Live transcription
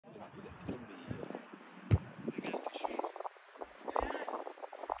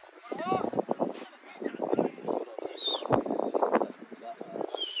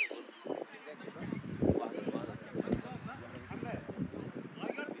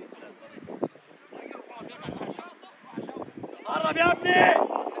قرب يا ابني.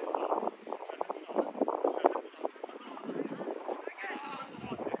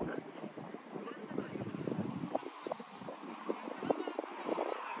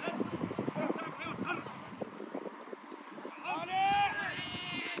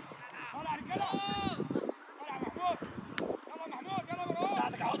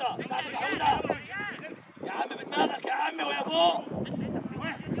 يا عم بدماغك يا عمي ويا فوق.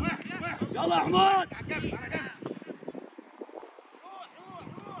 يلا يا حمود.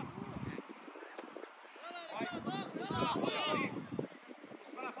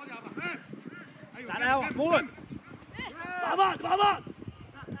 تعالى يا محمود. مع بعض مع بعض.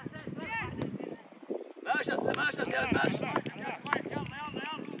 ماشي ماشي يا زياد ماشي.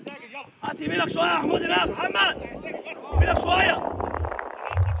 هات يمينك شويه يا حمود هناك. محمد يمينك شويه.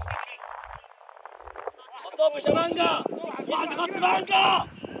 طب يا مانجا. واحد يغطي مانجا.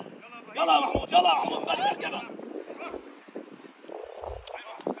 يلا يا محمود يلا يا محمود بدك الجبل.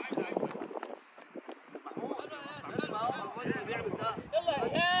 يلا يا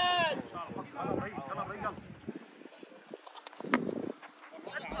اياد.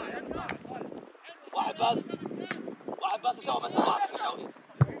 واحد بس واحد بس شوف انت وحدك يا شوقي.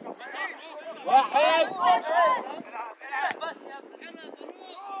 واحد بس يا ابني.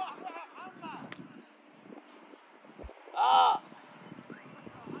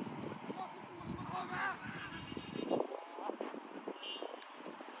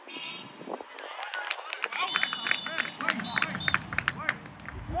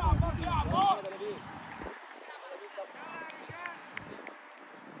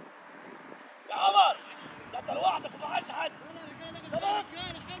 يا عمر ده انت لوحدك ومعاش حد. خلاص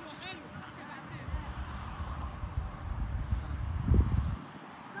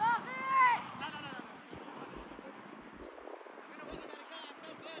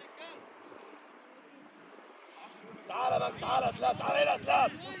تعالى بقى تعالى يا اسلام. تعالى هنا يا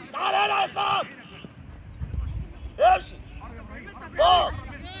اسلام. تعالى هنا يا اسلام. امشي باص.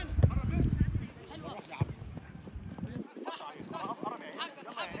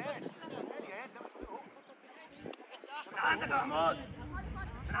 من عندك يا محمود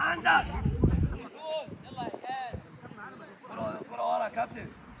من عندك. يلا يا اياد. كرة ورا يا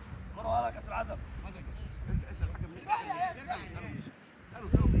كابتن. كرة ورا يا كابتن عزب. اسال الحكم ليه؟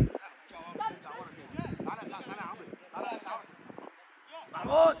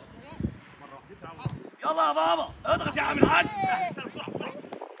 محمود يلا يا بابا اضغط يا عم الحاج. بسرعه بسرعه.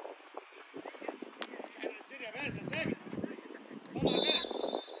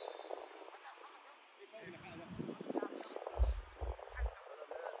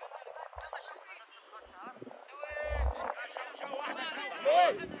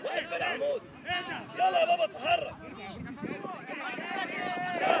 واقف يا محمود. يلا يا بابا تحرك. يلا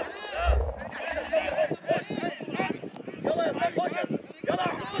يا اسلام خش. يلا يا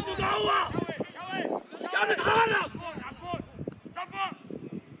محمود خش جوه. يا ابني اتحرك.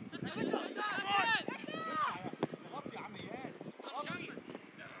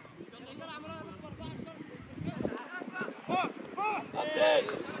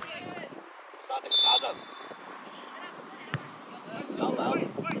 صادق العزم. يلا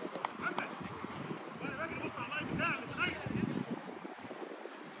يلا.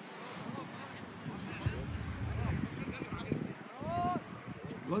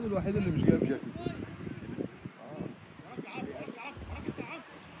 الواد الوحيد اللي مش جايب جاكيت.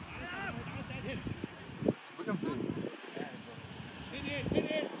 بكم فين؟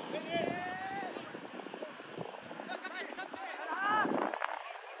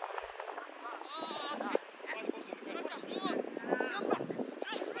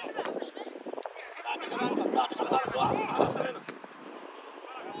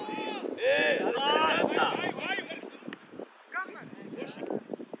 ايه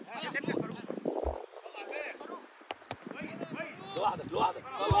لوحدك لوحدك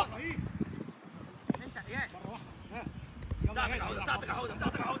انت يا بتاعتك عوده بتاعتك عوده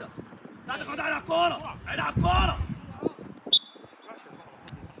بتاعتك عوده بتاعتك عوده على الكوره على الكوره.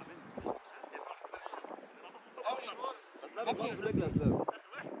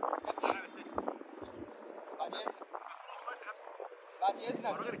 بعد اذنك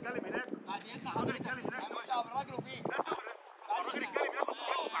الراجل يتكلم هناك. بعد اذنك الراجل يتكلم هناك. الراجل وفيه الراجل يتكلم ياخد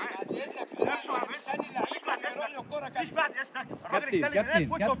فلوس معاه. بعد اذنك امشوا يا باشا. استني اللعيب بعد اذنك. مفيش بعد اذنك. الراجل يتكلم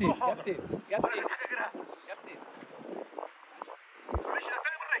هناك وانتوا تروحوا. كابتن ولا حاجه غيرها. كابتن معلش انا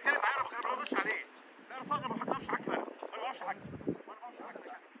تاني مره يتكلم معايا انا ما بردش عليه. لا انا فاضي ما بحطش حاجه بقى. ما بعرفش حاجه.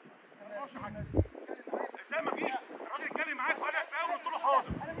 ما بعرفش حاجه. ازاي مفيش؟ الراجل يتكلم معاك وقال لك في اول قلت له حاضر.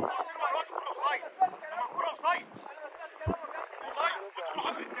 قلت له الوقت كوره اوف سايد. لما الكوره اوف سايد والله قلت له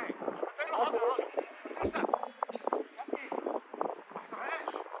حاضر ازاي؟ قلت له حاضر يا راجل. تنسى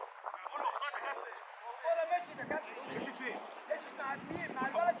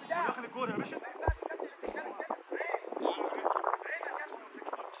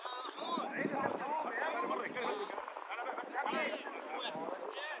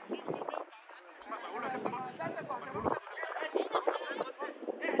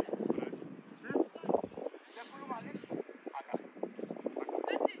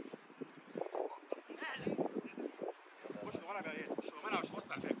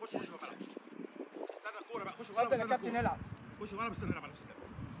اتفضل يا كابتن العب. خش ورا بس نلعب على نفس الكلام.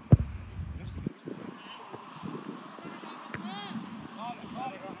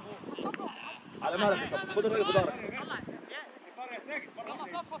 على مالك خد الراجل في ظهرك.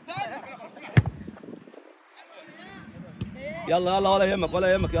 يلا يلا ولا يهمك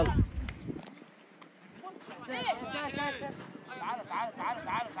ولا يهمك يلا. تعالى تعالى تعالى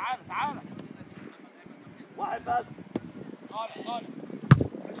تعالى تعالى تعالى. واحد بس. طالع طالع.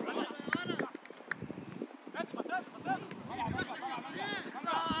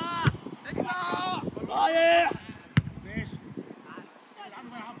 رايح. ماشي.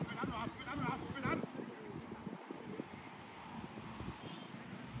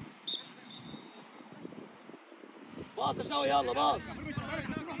 باص يا شوقي يلا باص.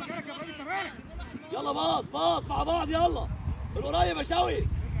 يلا باص باص مع بعض يلا. القريب يا شوقي.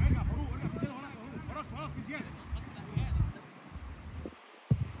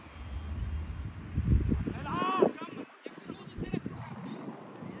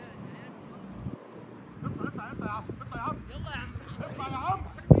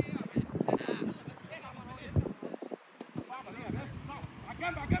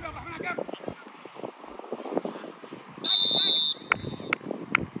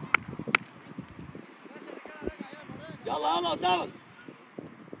 يلا يلا قدامك.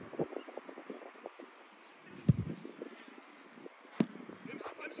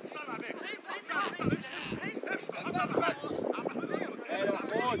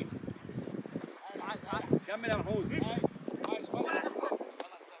 كمل يا محمود.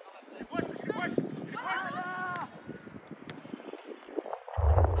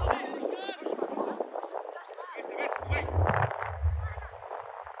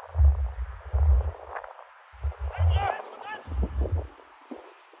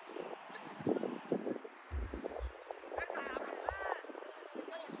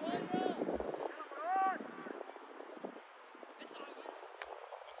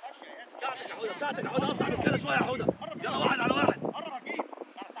 بتاعتك يا حوده اصعب من كده شويه يا حوده. يلا واحد على واحد. قرب هتجيب.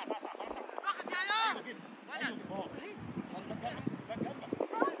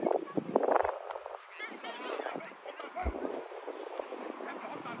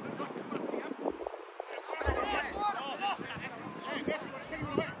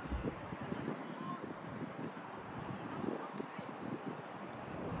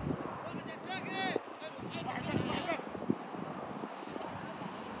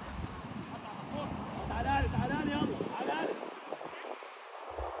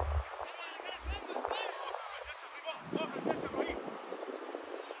 ضغط يا ولد.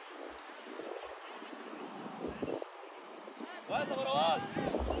 كويس يا مروان.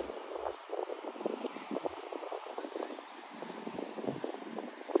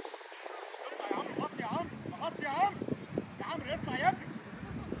 غطي يا عمرو غطي يا عمرو. يا عمرو اطلع يا ابني.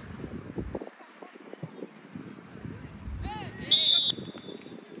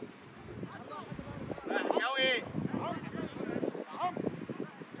 شوقي.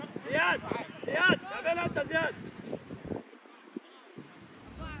 زياد زياد اعملها انت زياد.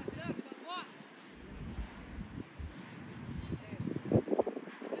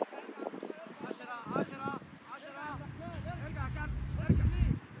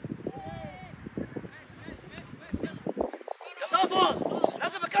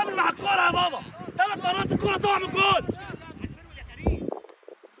 لازم اكمل مع الكوره يا بابا. 3 مرات الكوره تقع من الجول.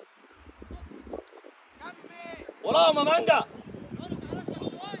 وراهم يا مانجا.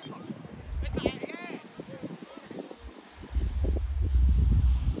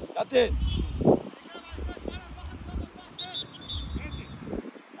 كابتن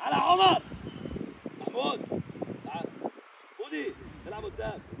تعالى يا عمر. محمود تعال. ودي تلعب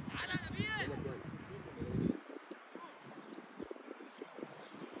قدام. تعالى يا نبيل.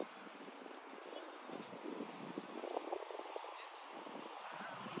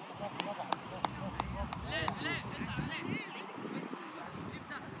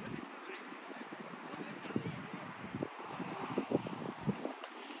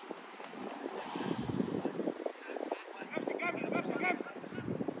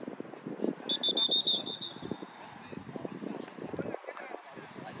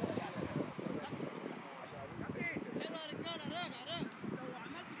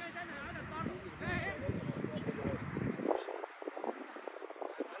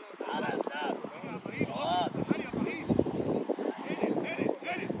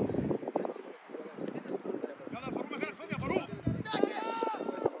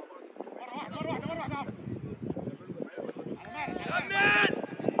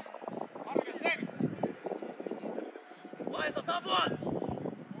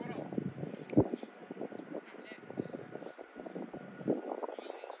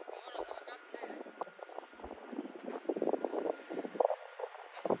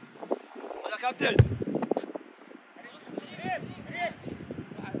 كابتن.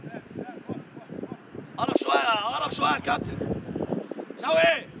 قرب شويه قرب شويه يا كابتن.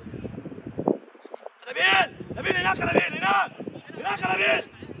 شوقي نبيل هناك يا نبيل هناك يا نبيل.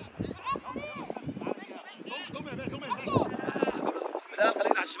 بلال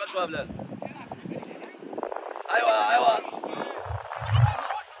خلينا على الشمال شويه بلال. ايوه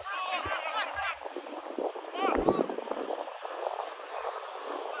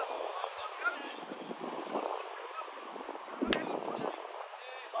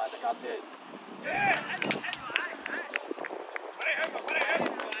صايد يا كابتن.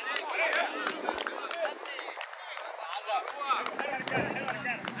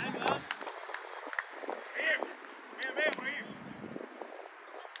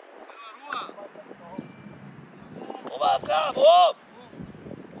 وبس لعب هوب.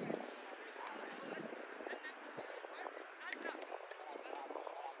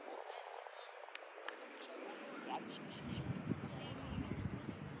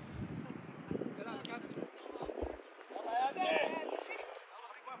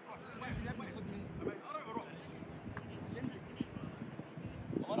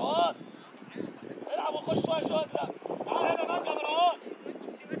 مروان العب وخش شويه لا تعال هنا بقى يا مروان.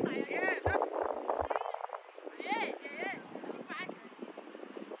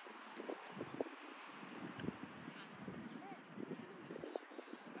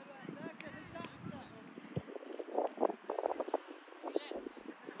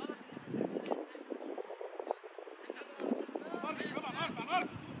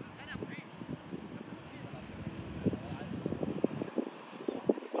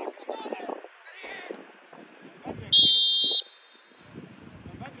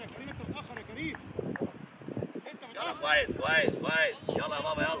 كويس يلا يا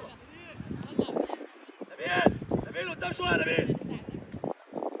بابا يلا. نبيل قدام شويه نبيل.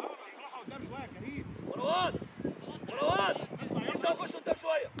 قدام شويه كريم. مروان انت خش قدام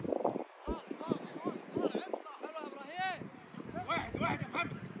شويه. واحد يا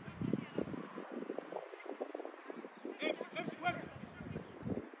محمد. امسك وجهك.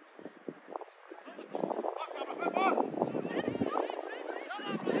 بص يا ابراهيم بص.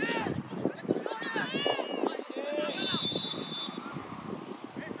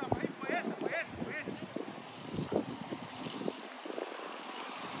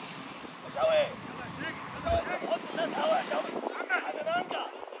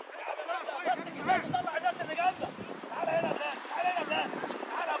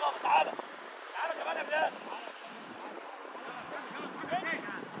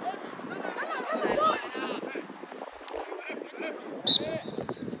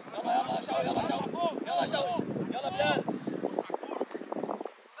 يلا بلال.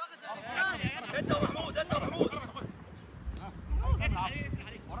 انت ومحمود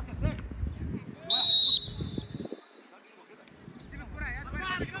وراك يا ساكت. سيب الكرة يا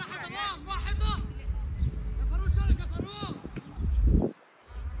واحدة يا فاروق شارك يا فاروق.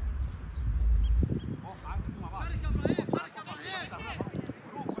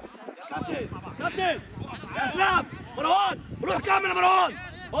 شارك يا ابراهيم. كابتن يا اسلام. مروان روح كمل يا مروان.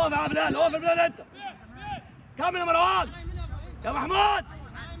 اقف يا بلال انت. كمل يا مروان. يا محمود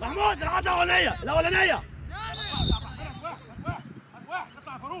العادة الأولانية. واحد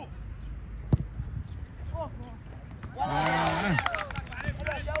اطلع يا فاروق.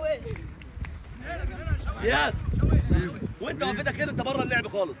 زياد وانت وقفتك كده انت بره اللعب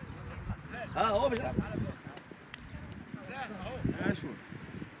خالص. هو مش لعب.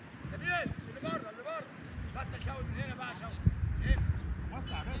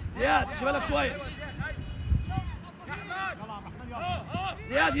 زياد شمالك شويه.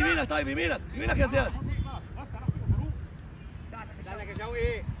 زياد يمينك. طيب يمينك يا زياد. يا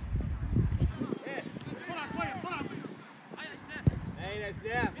شوقي. بسرعه شويه بسرعه. ايه يا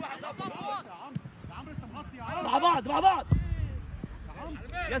اسلام. يا عمرو انت مغطي يا عمرو. مع بعض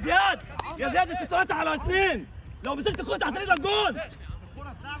يا زياد انت 3 على 2. لو مسكت الكوره تحت رجلك جون.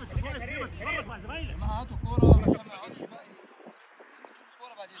 الكوره اتلعبت كويس ليه؟ تتفرج مع زمايلك. ما هاتوا الكورة عشان ما يقعدش بقى.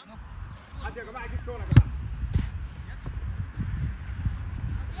 الكورة بعد اذنكم. حد يا جماعه يجيب كوره يا جماعه.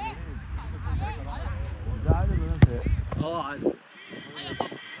 ده عادي ولا انت ايه؟ عادي.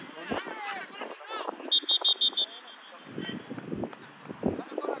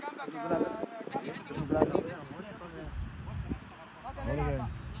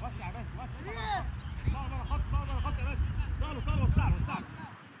 وسع بس بقدر خط يا بس. وسع.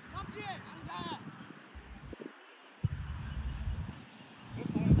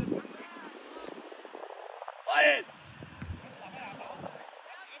 كويس.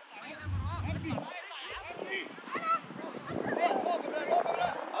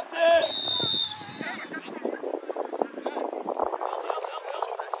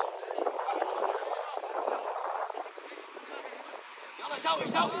 شوي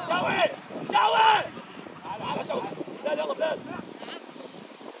شوي شوي شوي. على شوي. بلال يلا بلال.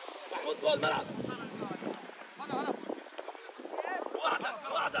 محمود جوه الملعب.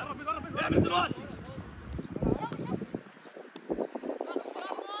 واحدة اعمل دلوقتي.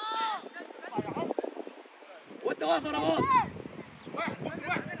 وانت واقف يا رمضان.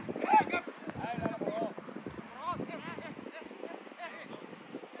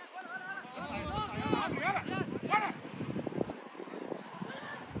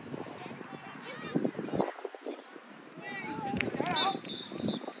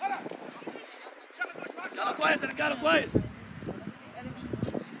 يلا كويس يا رجاله كويس.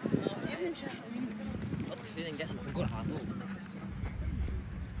 فين نجاح الجرعه على طول.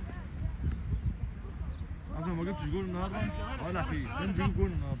 عارف ما جبتش جول النهارده ولا في فين جيب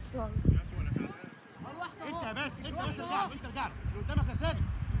جول النهارده. انت يا باسم انت بس ارجع له انت ارجع له اللي قدامك يا سادي.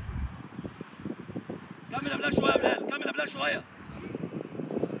 كمل يا بلال شويه يا بلال كمل يا بلال شويه.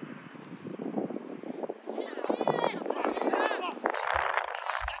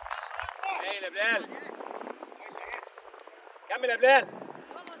 هايل يا بلال. كمل يا بلال.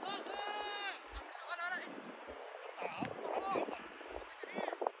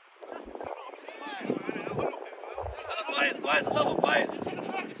 كويس كويس يا صفو كويس.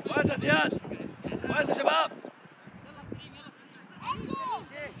 كويس يا زياد. كويس يا شباب.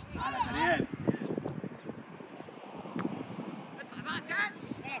 على كريم. اطلع بقى تاني.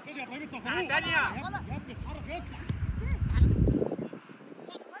 خد يا ابراهيم التفوق. ثانية. يا ابني اتحرك اطلع.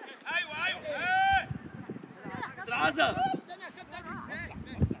 ايوه. العزة.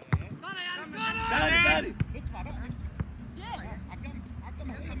 داري. اطلع بقى نفسك. على الجنب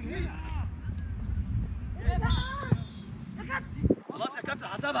هتعمل ايه؟ خلاص يا كابتن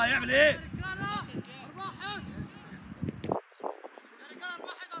حسابها هيعمل ايه؟ رجاله 4-1 يا رجاله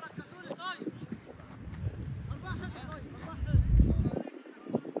 4-1 ركزوا لي طيب 4-1 طيب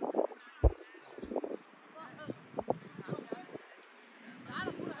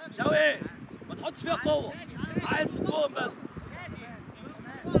 4-1 شوقي ما تحطش فيها قوة. عايز تقوم بس.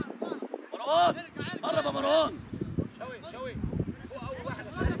 مروان قرب يا مروان. شوي فوق اول واحد.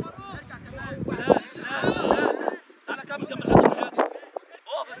 لا تعالى كمل جنب الحيطة من حياتي.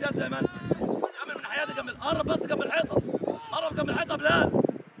 اقف يا زياد زي ما انت. كمل من حياتي كمل. قرب بس جنب الحيطة. قرب جنب الحيطة يا بلال.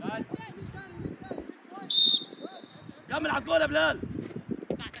 كمل على الجول يا بلال.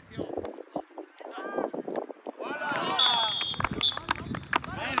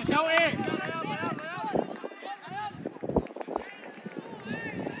 شوقي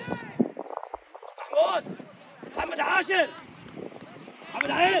محمد عاشر.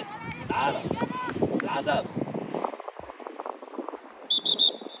 محمد عيد تعالى العزب.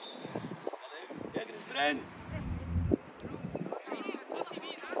 يجري سبرنت.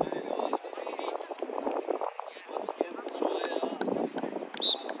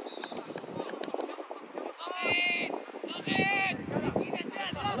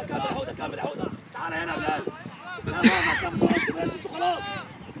 كمل يا حوده تعالى هنا يا بلال. ماشي خلاص.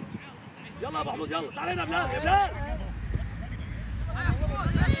 يلا يا ابو حمود يلا تعالى هنا يا بلال يا بلال.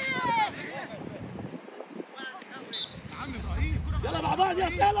 يلا مع بعض يا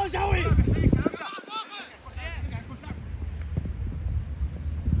يلا وشوي.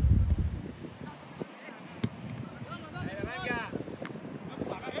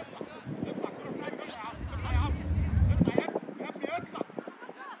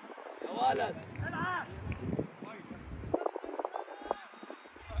 يا ولد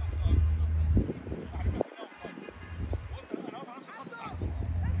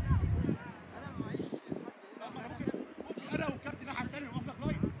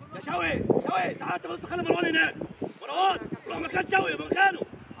شوي تعال انت بس خلي مروان هناك. مروان روح مكان شوي مكانه.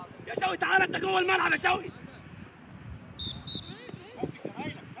 يا شوي تعال انت جوه الملعب يا شوي. ماسك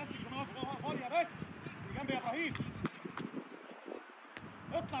زمايلك ماسك زمايلك فاضي يا باسم. جنبي يا ابراهيم.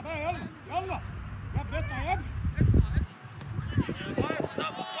 اطلع بقى يلا يا ابني اطلع يا ابني. كويس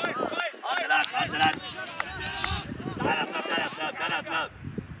صافو كويس. لا تعال يا اسلام تعال يا اسلام.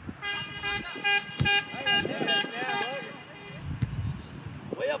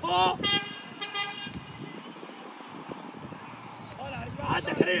 وهي فوق.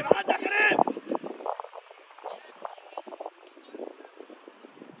 عدى كريم.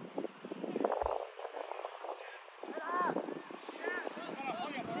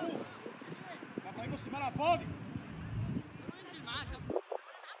 الملعب فاضي.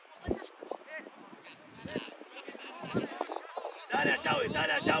 تعال يا شوي.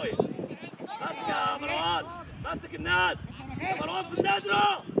 ماسك يا مروان. ماسك الناس. يا مروان في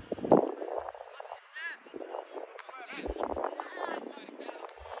صدره.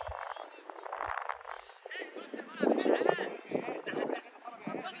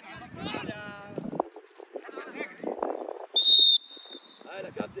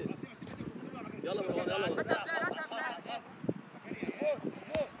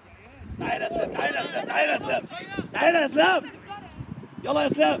 تعال يا اسلام، تعال يا اسلام، تعال يا اسلام، تعال يا اسلام. يلا يا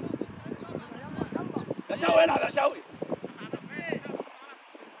اسلام. يا شوقي العب يا شوقي.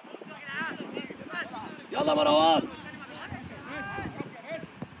 يلا مروان.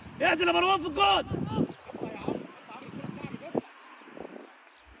 اعدل يا مروان في الجول.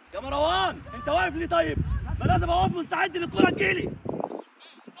 يا مروان انت واقف ليه طيب؟ ما لازم اقف مستعد للكرة تجيلي.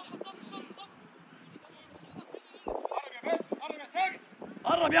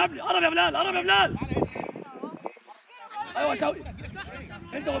 قرب يا ابني، قرب يا بلال، قرب يا بلال. ايوه يا شوقي.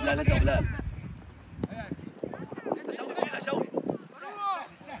 انت وبلال، انت وبلال. انت شوقي فين يا شوقي؟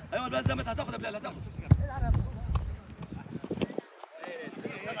 ايوه بلال زي ما انت هتاخد يا بلال، هتاخد.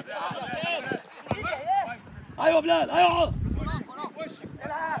 ايوه بلال، ايوه.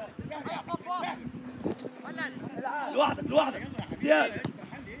 لوحدك لوحدك. زياد.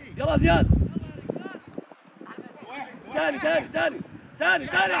 يلا زياد. تاني تاني تاني تاني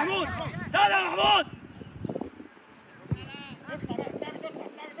تاني يا محمود، تاني يا محمود.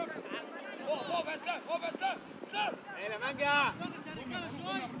 فوق يا اسلام، فوق يا اسلام، اسلام. هنا مانجا.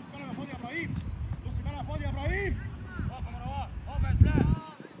 فاضي يا ابراهيم. نص ملعب فاضي يا ابراهيم. واقف يا مروان، واقف يا اسلام.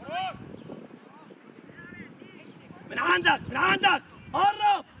 مروان. من عندك، من عندك.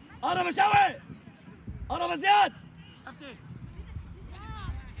 قرب، قرب يا شوقي. قرب يا زياد.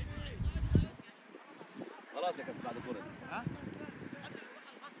 خلاص يا كابتن بعد الكورة دي. ها؟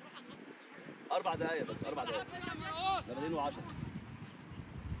 4 دقايق بس، 4 دقايق. ده بادئين و10.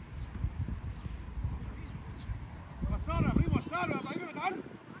 وصله يا ابراهيم، وصله يا ابراهيم، ابعد عنه.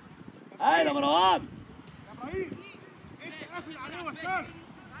 ايوه يا مروان. يا ابراهيم انت قافل عليه وصله.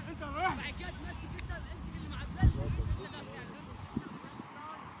 انت رايح. بعد كده تمسك انت امسك اللي مع البلد.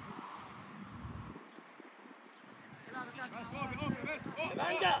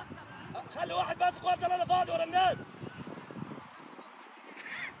 مانجا خلي واحد ماسك وافضل انا فاضي ورا الناس.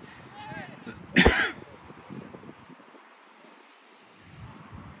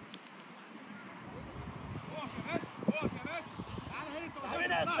 اقف يا باسم، تعالى هنا انت.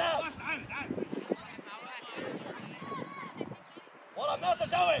 تعالى يا اسلام. تعالى تعالى. ورا الناس يا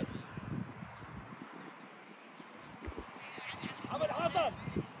شوقي. محمد حسن.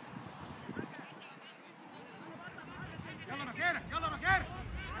 يلا مكانك، يلا مكانك.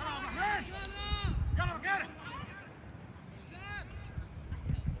 يلا يا عبد الرحمن. يلا مكانك.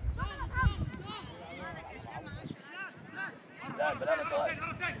 لا بلال انت واقف.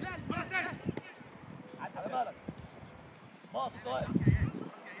 مرة تاني، مرة تاني. على بالك. باص انت واقف.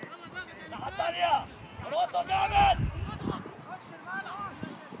 الناحية الثانية. الوسط جامد.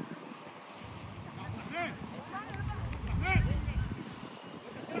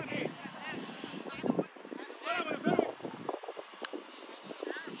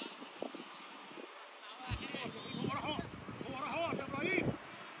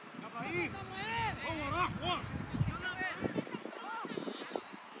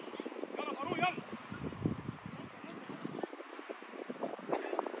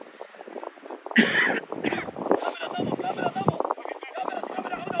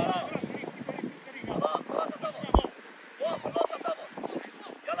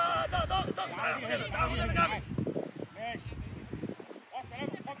 ماشي. والسلام،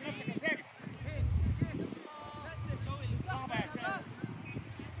 فضل نفسك يا ساجد. صعبة يا ساجد.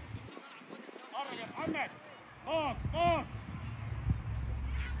 قرب يا محمد. باص باص.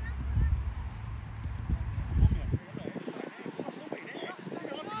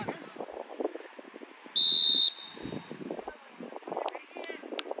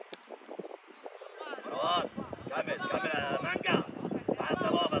 مروان كمل كمل يا مانجا. تعال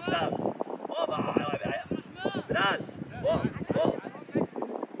اسلام، اقف يا اسلام. اقف يا بلال. اقف اقف.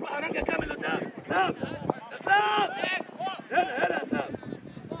 روح يا مانجا كمل قدام. اسلام اسلام. هنا هنا يا اسلام.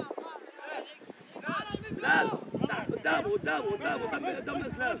 بلال قدامه قدامه قدامه قدام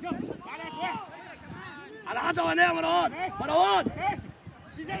اسلام. على العضله الورانيه يا مروان. مروان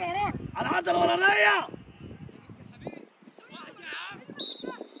في زي وراك. على العضله الورانيه.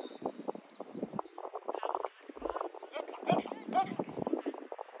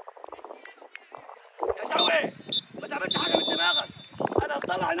 يا شوقي ما تعملش حاجه من دماغك. انا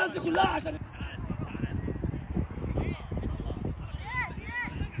مطلع الناس دي كلها عشان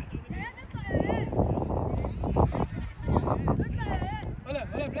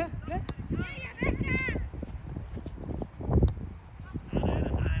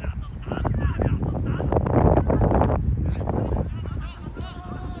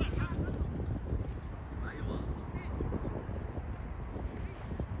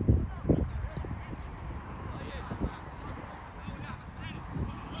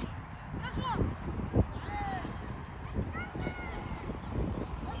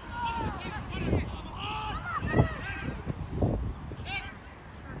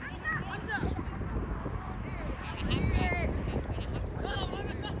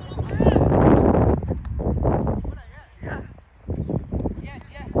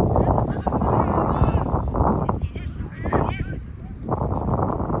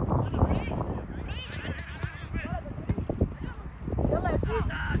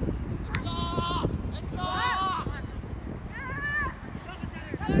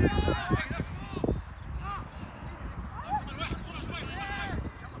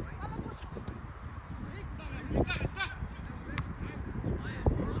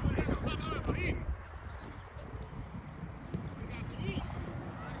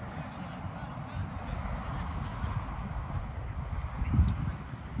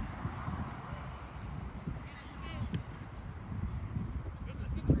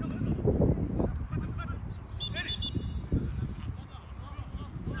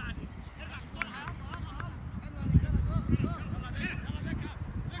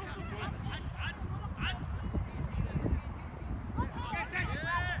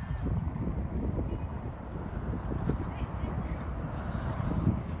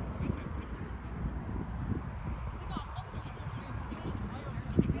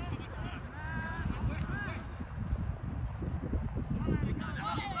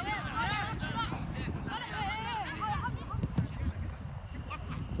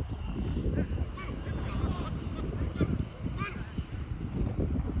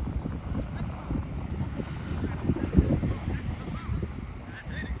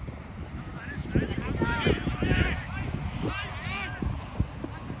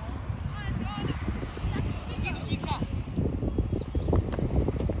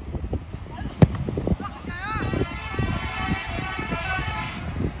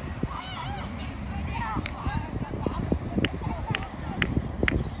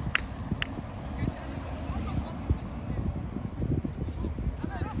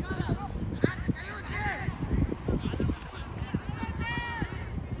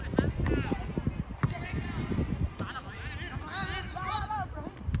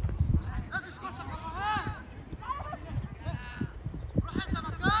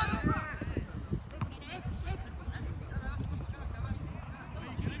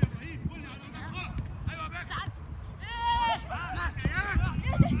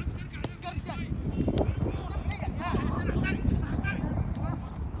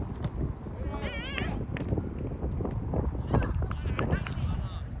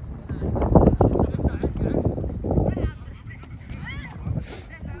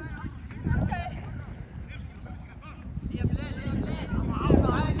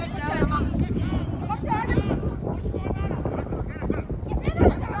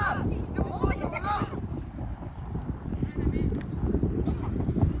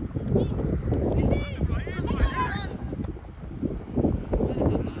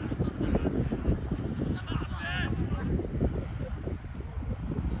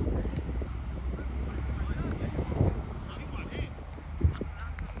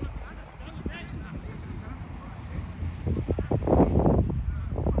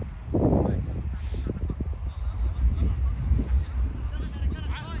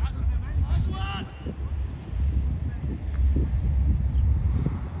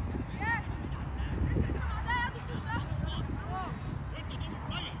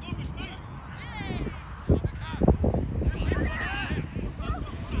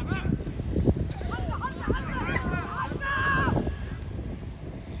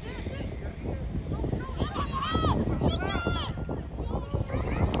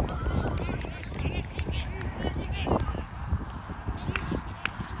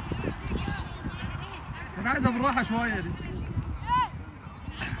انا عايزها بالراحه شويه دي.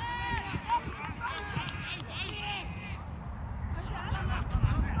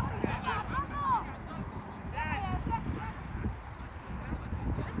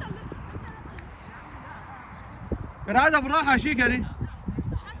 انا عايزها بالراحه يا شيكه دي.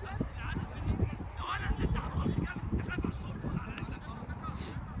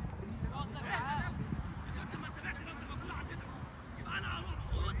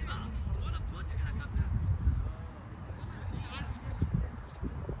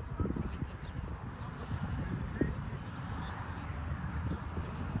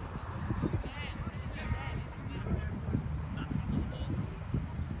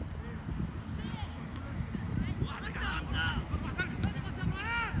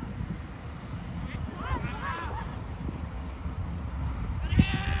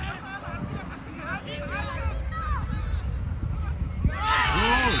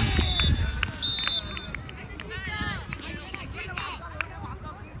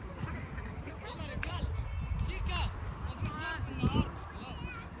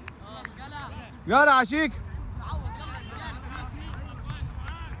 يلا عشيك.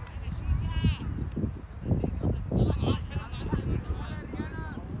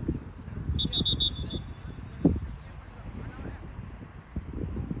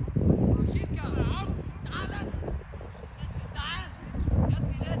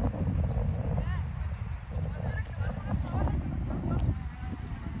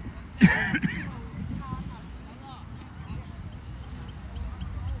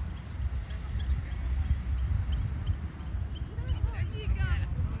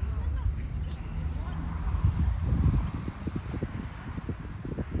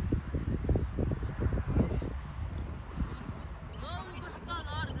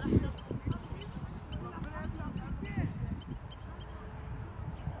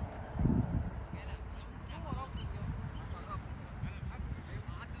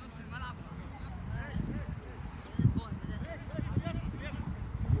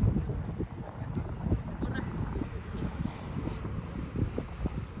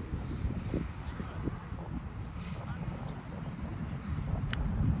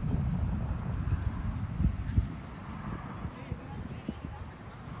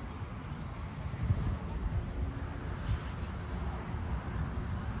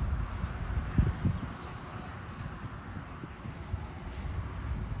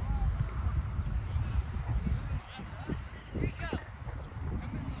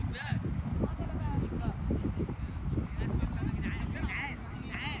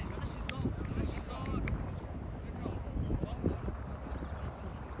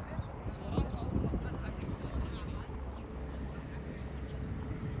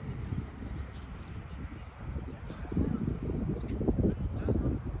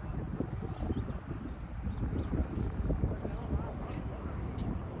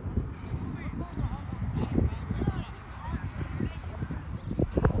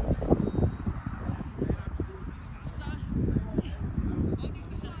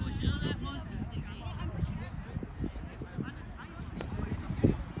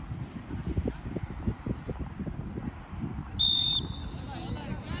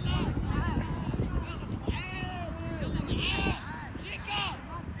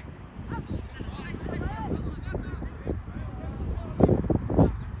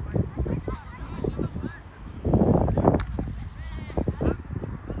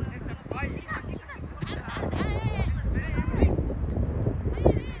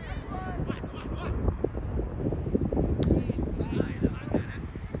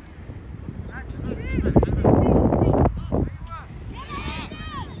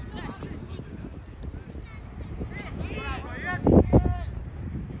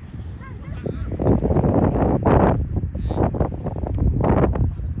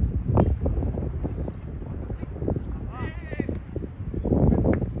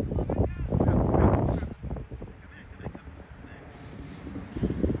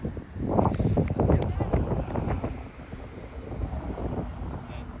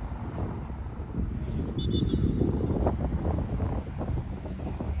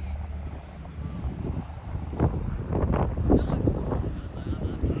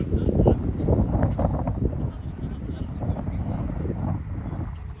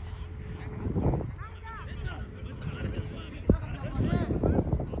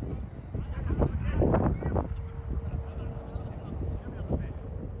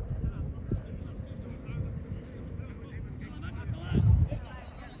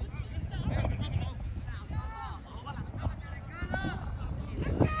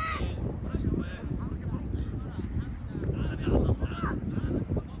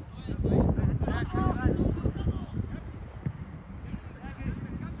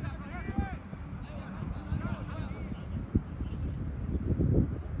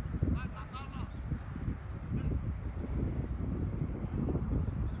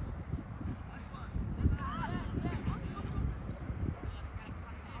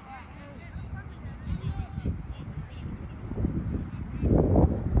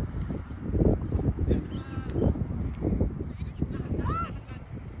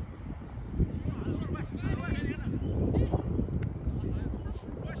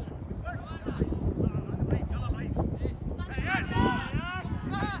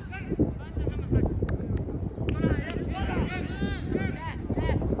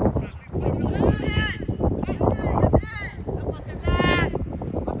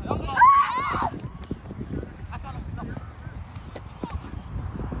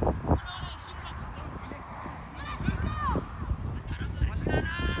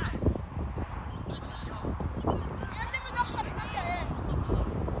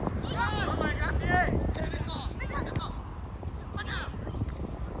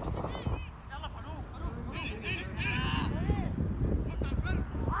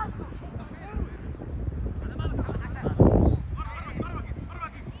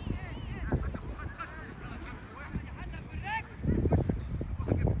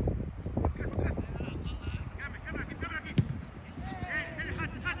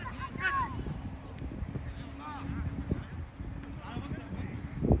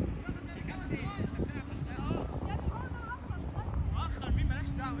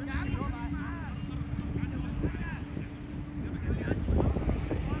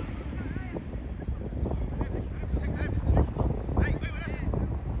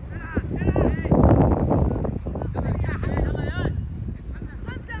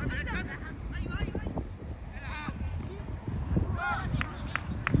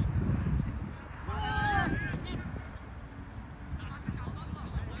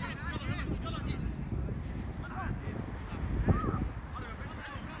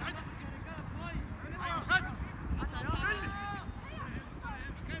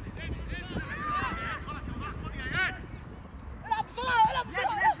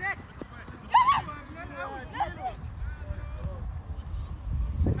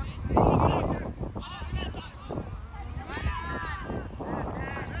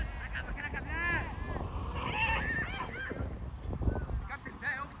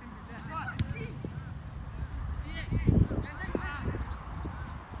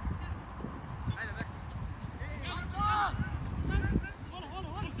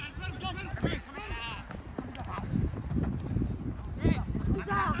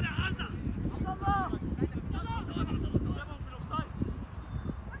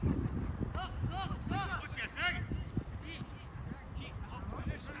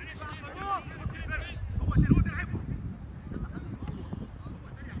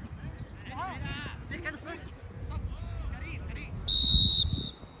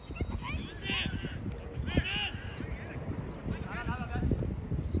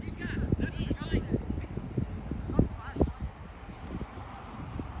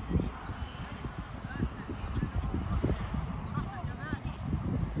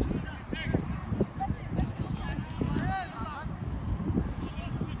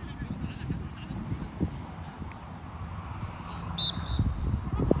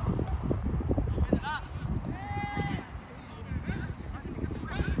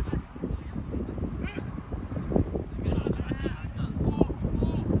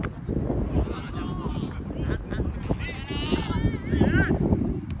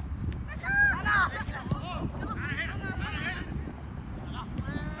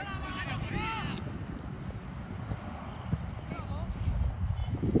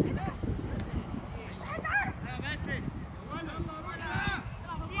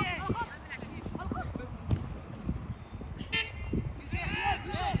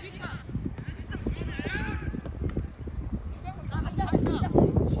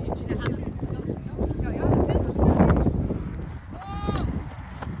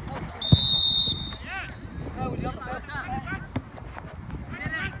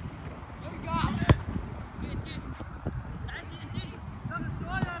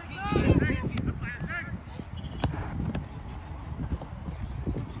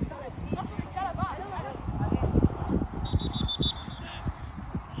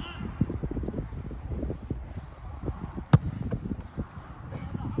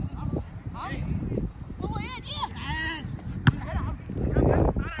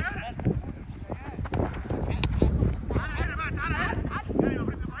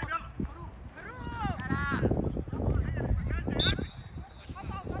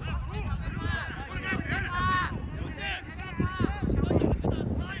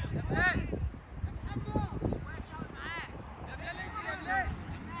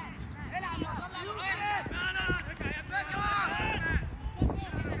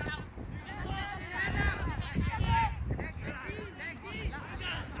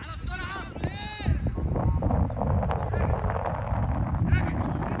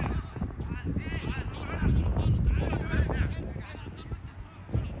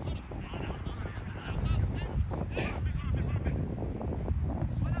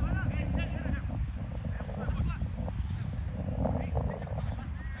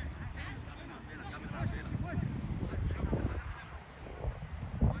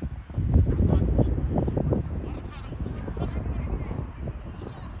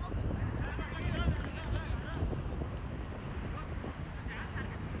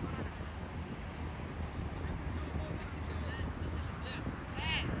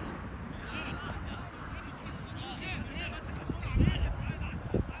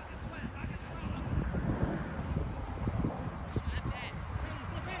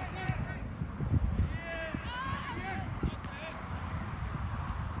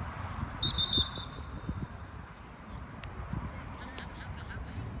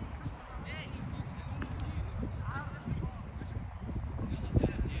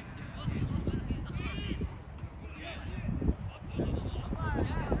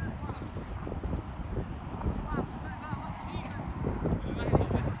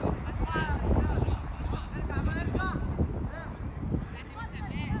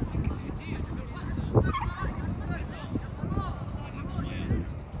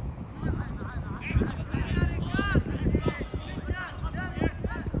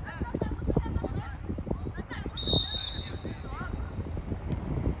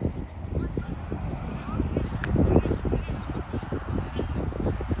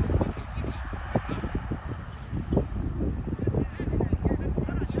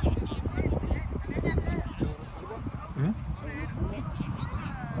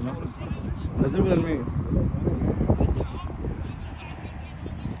 نزلوا بدل 100.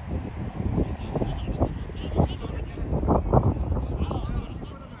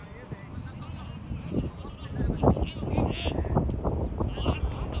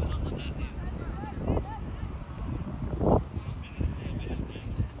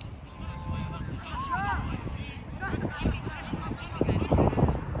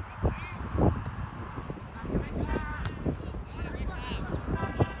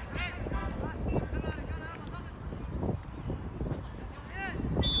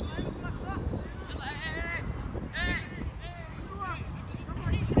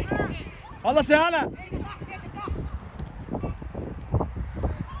 خلص يا هلا.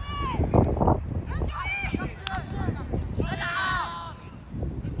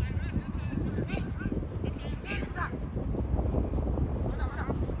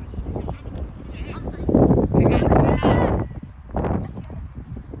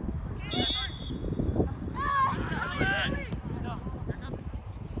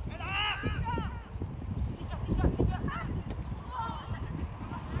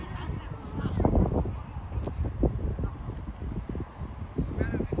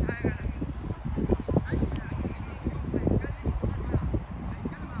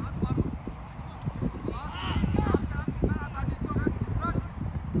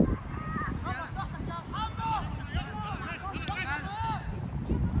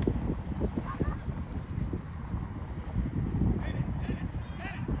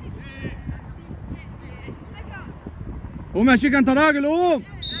 قوم يا شيك انت راجل قوم.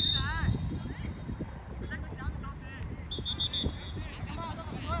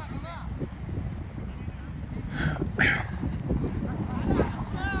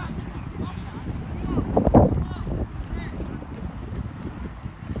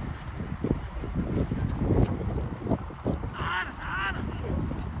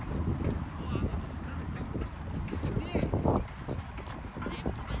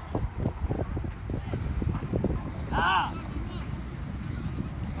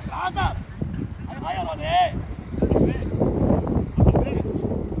 العزب هيغير ولا ايه؟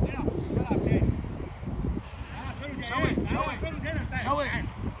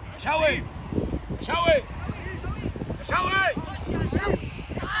 شوي شوي شوي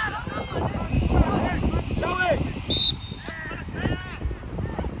شوي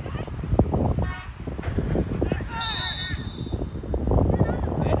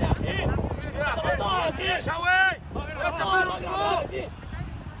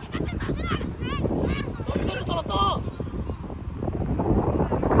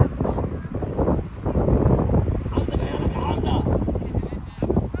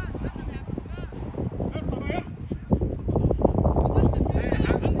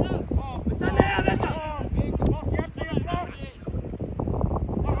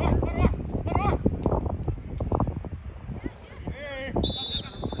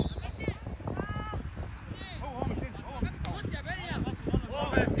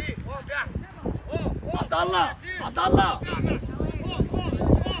عبد الله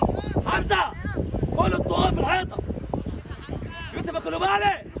حمزه كل الطوال في الحيطه. يوسف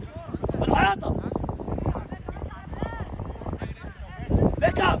الكلوبالي في الحيطه.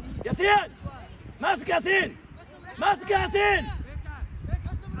 بيكم ياسين ماسك ياسين ماسك ياسين.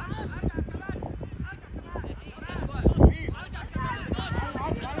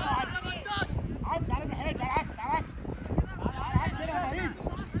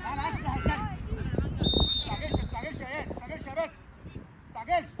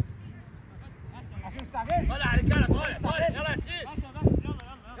 طالع يا رجاله طالع يلا يا ياسين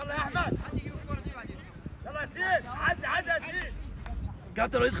يلا يا احمد يلا يا ياسين عدي يا ياسين.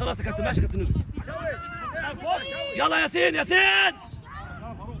 كابتن وليد خلاص يا كابتن. ماشي يا كابتن وليد. يلا يا ياسين ياسين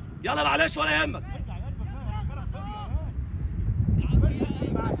يلا معلش ولا يهمك.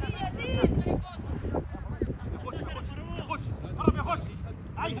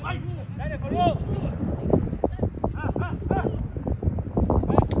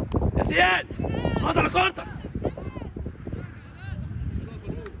 ياسين خلاص على كورتك.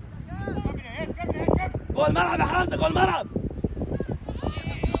 جوه الملعب يا حمزه جوه الملعب.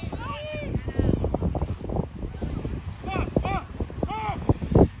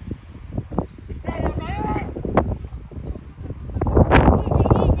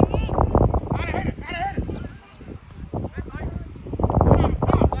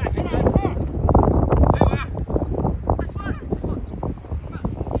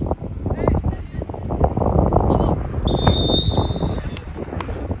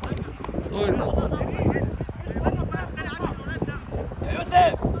 يا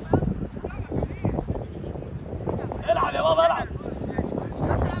يوسف العب يا بابا العب.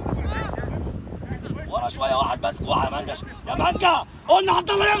 ورا شويه واحد ماسك واحد منجش يا مانجا. قلنا عبد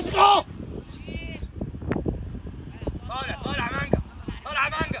الله يمسك اهو. طالع مانجا طالع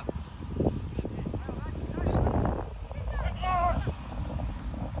مانجا.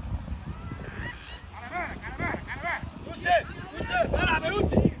 يوسف العب يا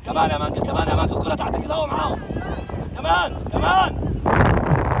يوسف. كمان يا مانجا الكره تحت كده اهو معاهم. كمان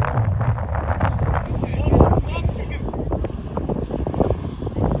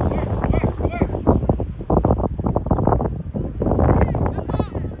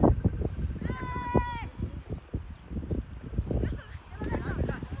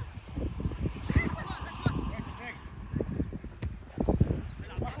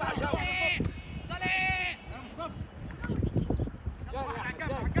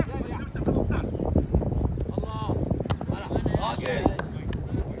راجل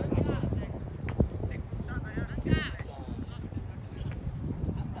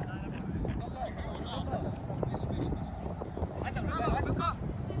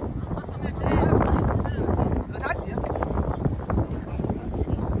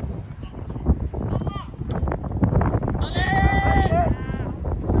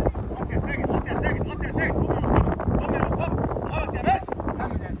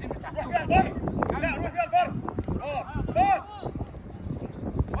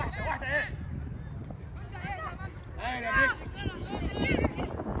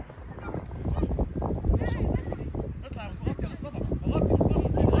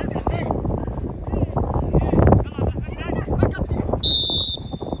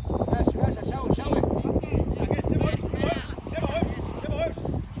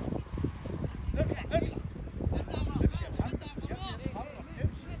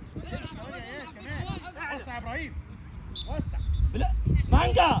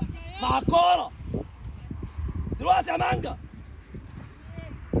مانجا مع الكوره دلوقتي يا مانجا.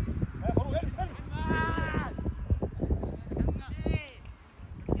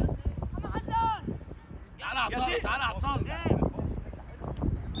 تعالى عطال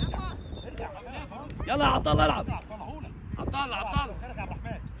يلا يا عطال العب. عطال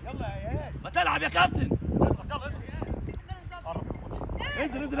يلا يا اياد ما تلعب يا كابتن.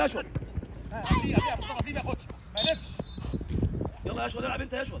 انزل يا اشول. يلا يا اشول العب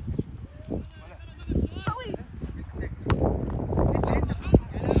انت يا اشول.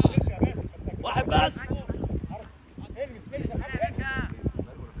 واحد بس.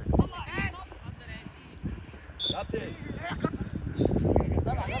 كابتن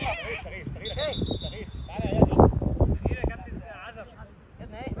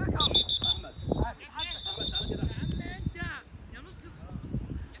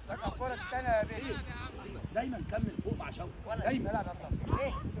دايما كمل فوق مع شوقي دايما.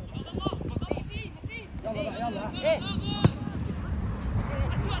 يلا بقى يلا.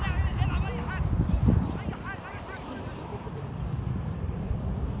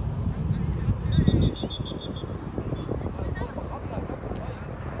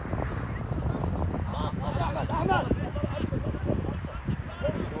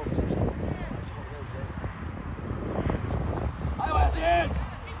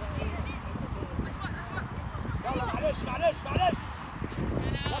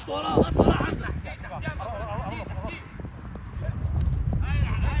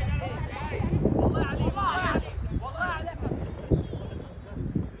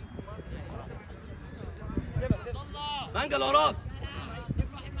 مانجا اللي وراك.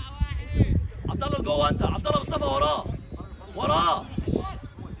 عبد الله لجوه انت. عبد الله مصطفى وراه.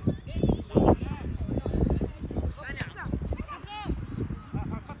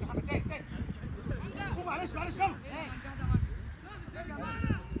 معلش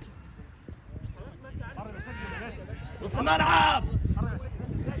نص الملعب.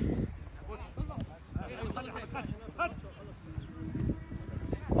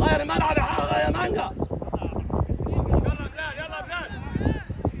 غير الملعب يا مانجا. يلا بلال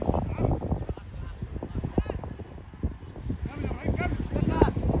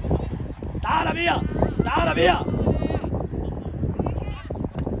تعال بيها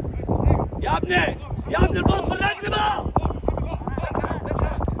يا ابني الباص في الرجل بقى.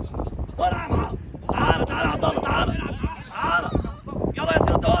 بسرعه معاه. تعال يا عبد الله تعال. يلا يا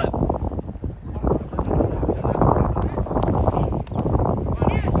سيدي انت واقف.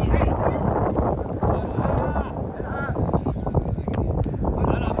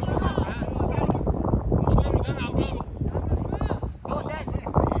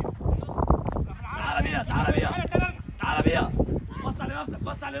 تعال بيها.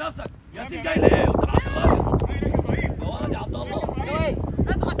 وسع لنفسك. ياسين جاي ليه؟ وانت معاك الراجل. يا ولد يا عبد الله.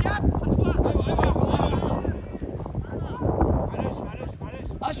 اضغط يا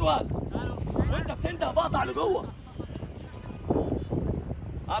معلش اشول وانت بتنده بقطع لجوه.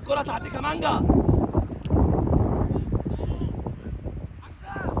 الكرة تعديك يا مانجا.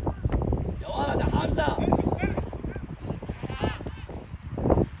 يا ولد يا حمزة.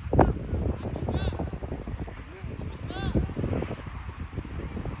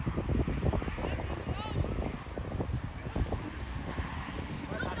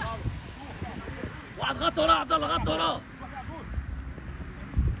 واحد غط وراه. عبد الله غط وراه.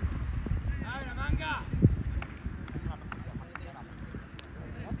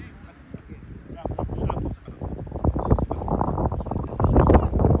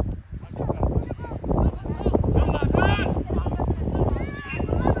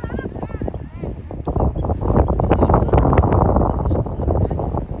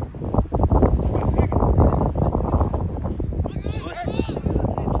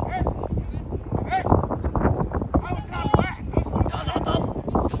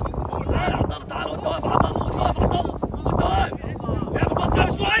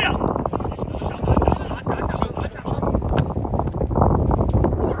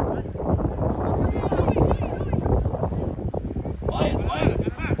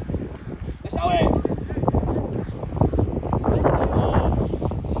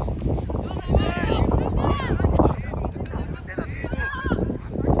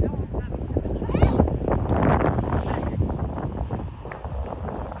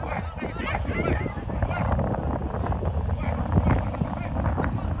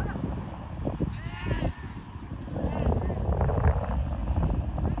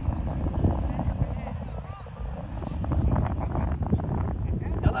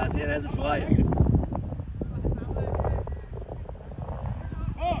 انزل شويه.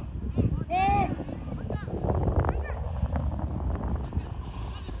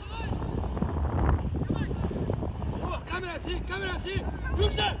 ياسين كمل ياسين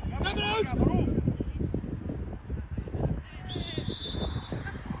يوسف كمل يا يوسف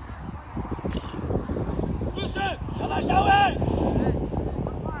يوسف يلا شوقي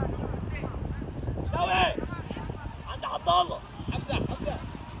شوقي عند عبد الله حمزه حمزه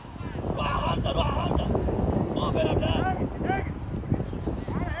روح يا حمزه روح يا حمزه اقف هنا يا بلال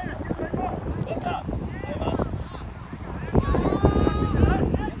بكا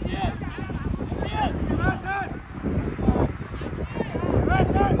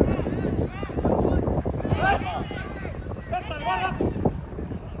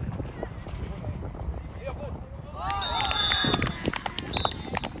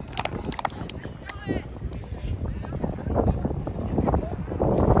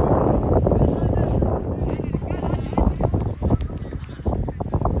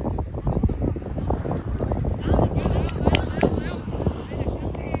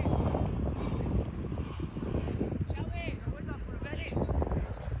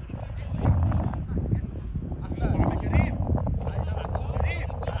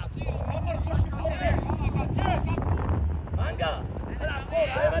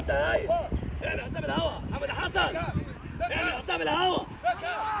اعمل حساب الهوا محمد حسن اعمل حساب الهوا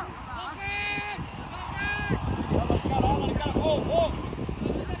يلا رجاله فوق فوق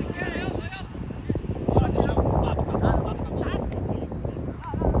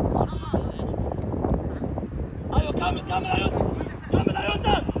ايوه كمل كمل يا يوسف كمل يا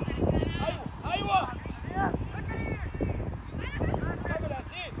يوسف ايوه كمل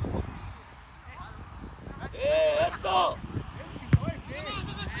ياسين ايه هسه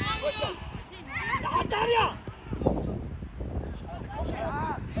لحد ثانيه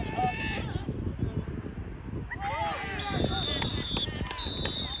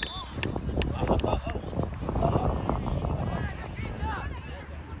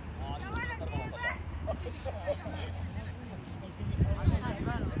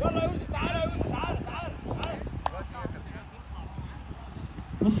يلا يا يوسف تعالى يا يوسف تعالى تعالى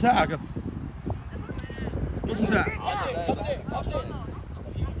نص ساعة يا كابتن نص ساعة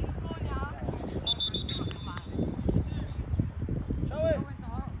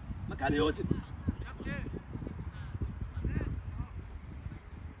مكان يوسف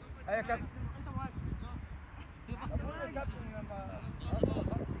ايوه كابتن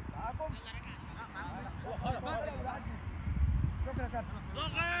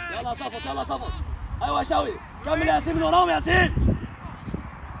يلا صفط يلا صفط ايوه يا شوقي كمل يا ياسين من وراهم يا ياسين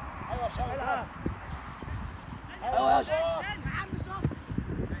ايوه شوقي ايوه يا شوقي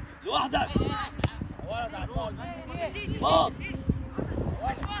لوحدك ولد عطال باص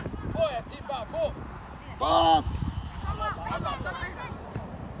فوق ياسين بقى فوق باص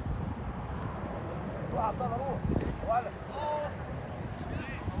روح عبد الله روح ولد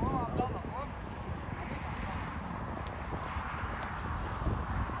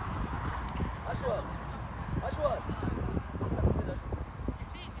اشول اشول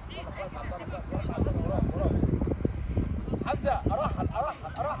حمزه ارحل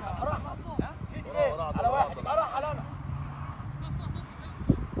على واحد يبقى ارحل انا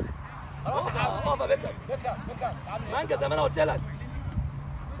خلاص يا حمزه اقف يا بكم بكم تعال مانجا زي ما انا قلت لك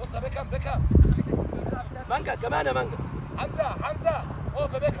بص يا بكم مانجا كمان يا مانجا حمزه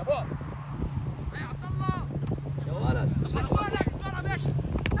اقف يا بكم اقف يا عبد الله يا ولد اشوالك اسمع يا باشا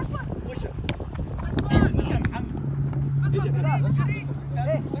وشك يا محمد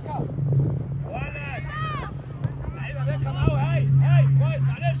ولد لعيبه بكم قوي هاي كويس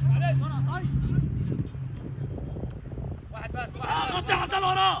معلش واحد بس نط يا عبد الله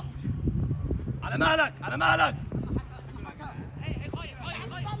وراه على مهلك على مهلك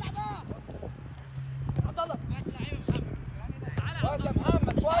كويس يا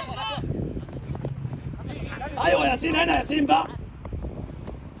محمد كويس ايوه ياسين هنا ياسين بقى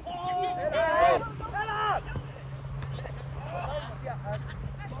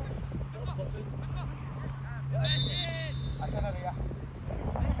عشان اريح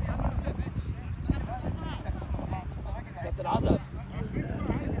كاس العسل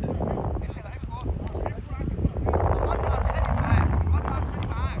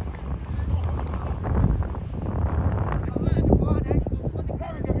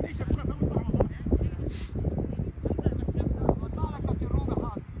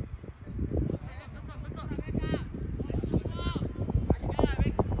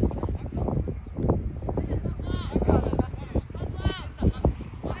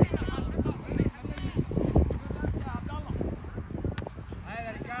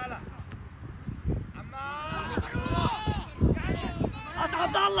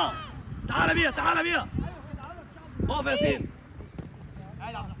عبد الله تعال بيها تعال بيها اقف يا ياسين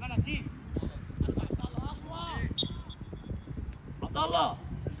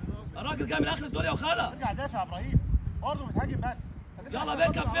جاي من اخر الدنيا وخدها. ارجع دافع يا ابراهيم، برضه بتهاجم بس. يلا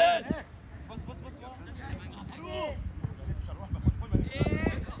بيكم فين؟ بص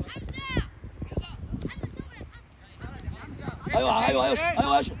ايوه ايوه ايوه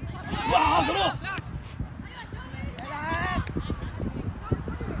ايوه يا شو روح يا حمزه روح.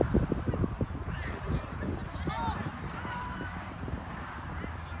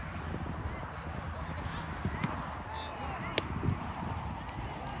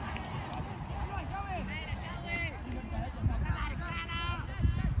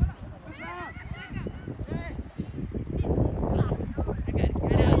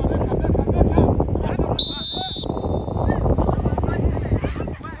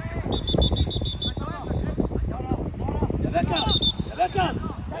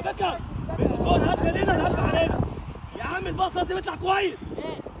 الجول هجم لينا الهجم علينا يا عم. الباص لازم يطلع كويس.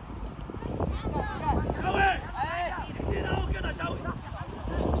 شوي كتير قوي كده شوي.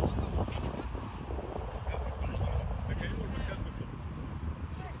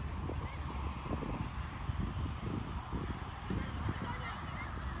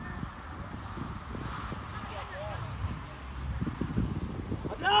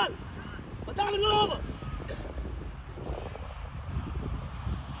 بلال ما تعمل نوبه.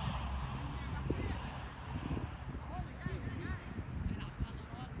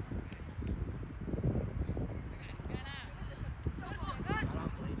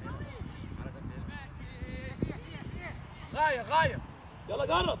 غاية يلا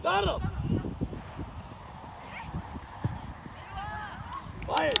جرب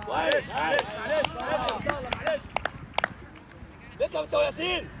كويس معلش بيكم انت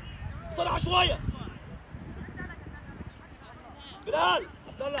وياسين بسرعة شوية. بلال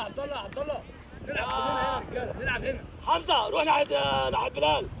عبد الله نلعب هنا يا رجالة، نلعب هنا. حمزة روح ناحية بلال،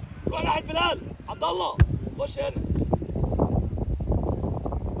 عبد الله خش هنا.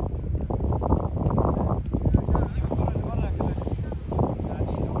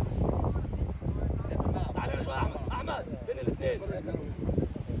 تعالى شوية أحمد بين الاثنين.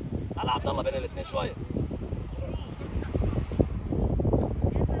 تعالى عبد الله بين الاثنين شوية.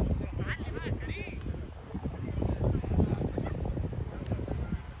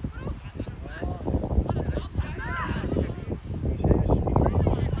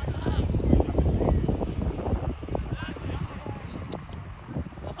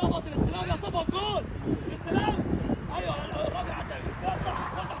 يا صفا الجول الاستلام. ايوه الراجل حتى الاستلام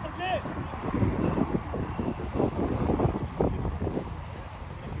صح، جول تحت رجليه.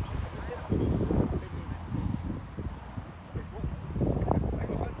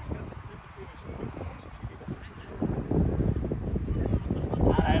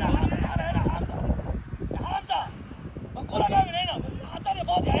 تعالى هنا يا حمزه الكوره جايه من هنا، حتى اللي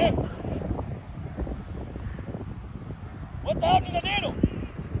فاضي اهي. وانت يا ابني ناديله.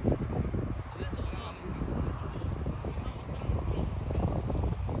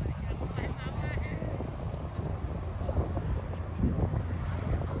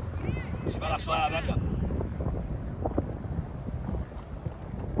 بالك شويه يا بكا.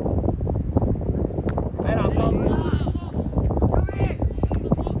 فين عبد الله؟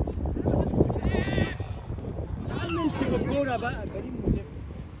 تعال نمسك الكوره بقى كريم وزفت.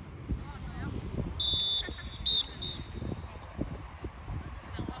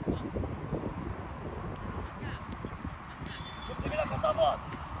 شوف زميلك يا صفوان،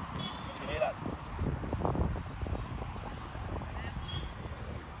 شوف زميلك.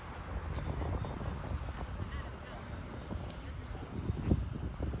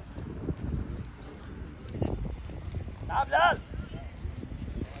 تعال بلال.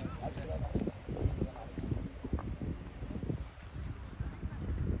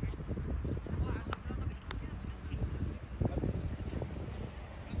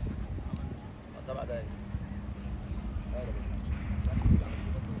 سبع دقايق.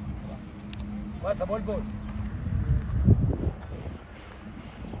 كويس يا بلبل.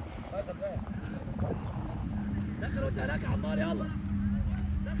 كويس يا بلال. دخل وانت هناك يا عمار، يلا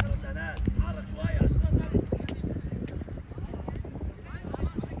دخل وانت هناك. اتحرك شويه عشان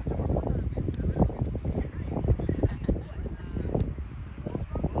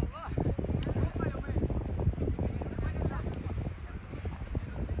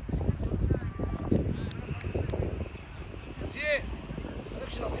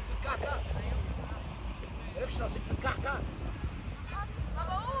مالكش نصيب في الكعكه. ما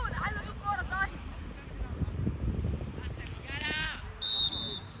بقول عايز اشوف كوره طيب.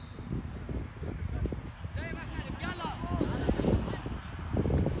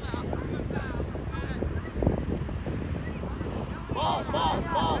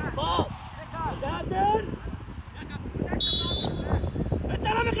 باص يا ساتر. انت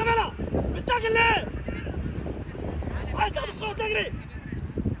رامي كاميرا. مستعجل ليه؟ عايز تاخد الكرة وتجري.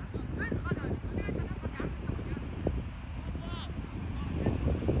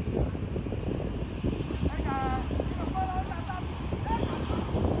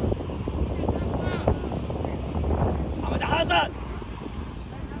 محمد حسن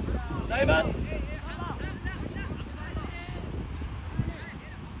دايما.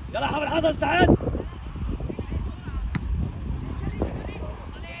 يلا يا محمد حسن استعد.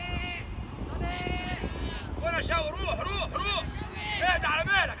 ولا شاو روح روح روح. اهدى على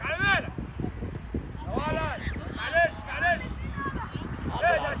مالك على مالك. يا ولد معلش معلش.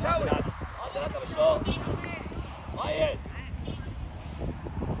 اهدى يا شاوي. قضي رقم الشوط. كويس.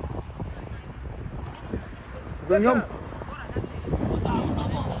 بنيام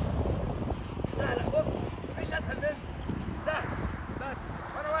سهلة بص مفيش اسهل منه. سهل بس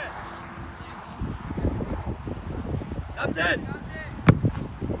وانا واقف. كابتن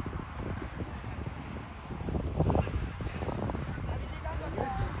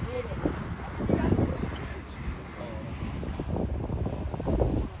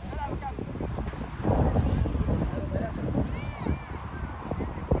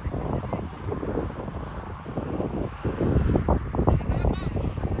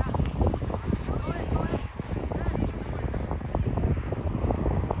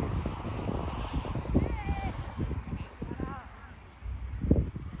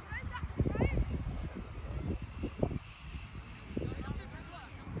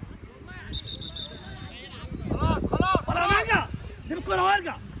سيب الكرة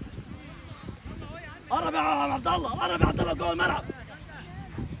وارجع. قرب يا عبد الله، قرب يا عبد الله جوه الملعب.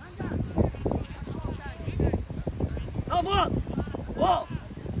 صفوت واو.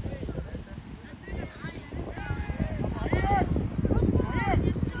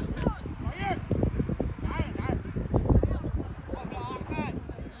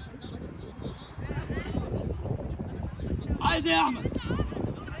 عايز ايه يا احمد؟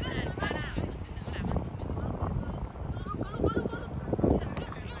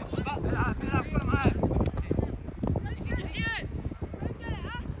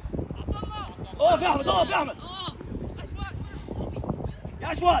 اقف يا احمد، اقف يا احمد.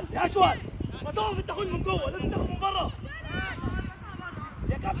 يا اشوال يا اشوال، ما تقف انت خد من جوه، لازم تاخد من بره.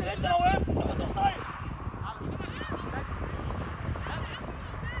 يا كابتن انت لو وقفت تاخد اوفسايد.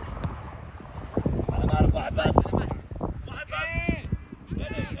 على مالك واحد بس. واحد بس.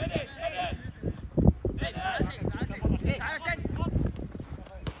 تعالى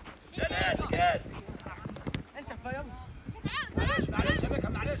تاني. انشف يلا. معلش معلش يا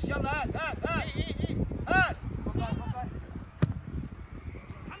بكم معلش يلا هات هات هات هات. حمزة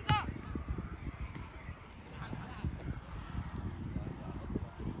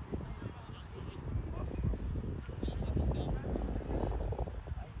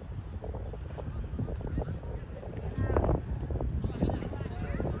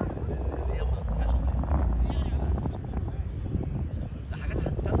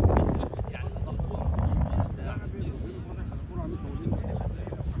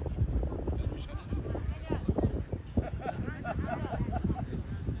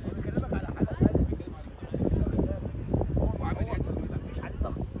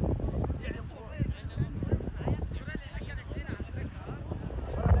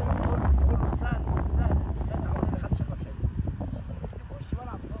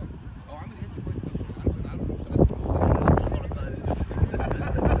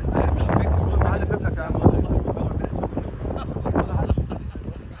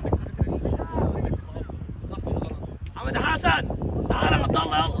محمد حسن تعالى يا عبد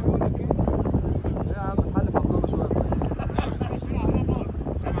الله يلا. ايه يا عم تحلف عبد الله شويه.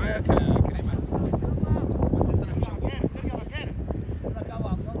 انا معاك يا كريمه. بس انت مفيش مكانك ترجع مكانك. لك يا ابو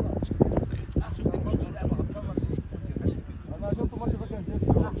عبد الله. شفت الماتش ده يا ابو عبد الله. انا شفت الماتش فاكر نسيت.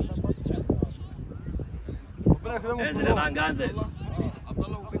 ربنا يكرمك. انزل يا مانجا انزل. عبد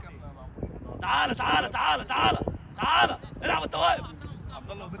الله وبيكم. تعالى تعالى تعالى تعالى تعالى العب انت واقف.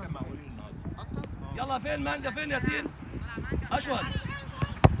 عبد الله وبيكم معمولين النهارده. يلا فين مانجا فين ياسين؟ اشول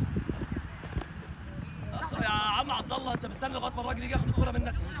يا عم عبد الله، انت مستني لغايه ما الراجل يجي ياخد الكوره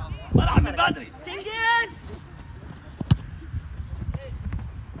منك؟ بلعب من بدري. تنجز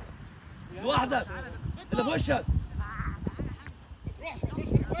لوحدك اللي في وشك.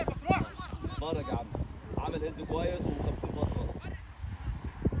 اتفرج يا عم، عامل هيد كويس و50 بصره.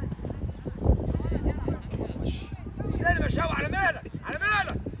 استنى يا باشا على مالك على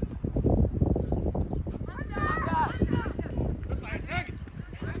مالك. اطلع يا ساجد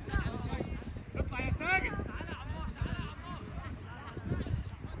اطلع يا ساجد.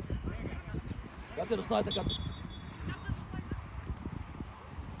 كابتن اوفسايد يا كابتن.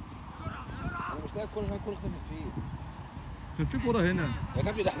 تلاقي الكوره هناك الكوره اختفت فين؟ كان في كوره هنا يا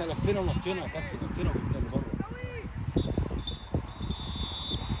كابتن ده احنا لفينا ونطينا يا كابتن، نطينا وجبنا اللي بره.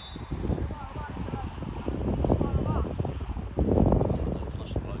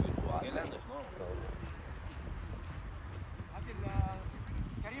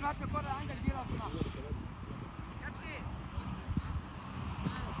 كريم هات الكوره عندك دي لو سمحت.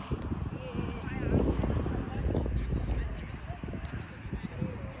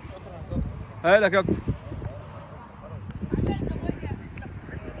 هاي يا كابتن.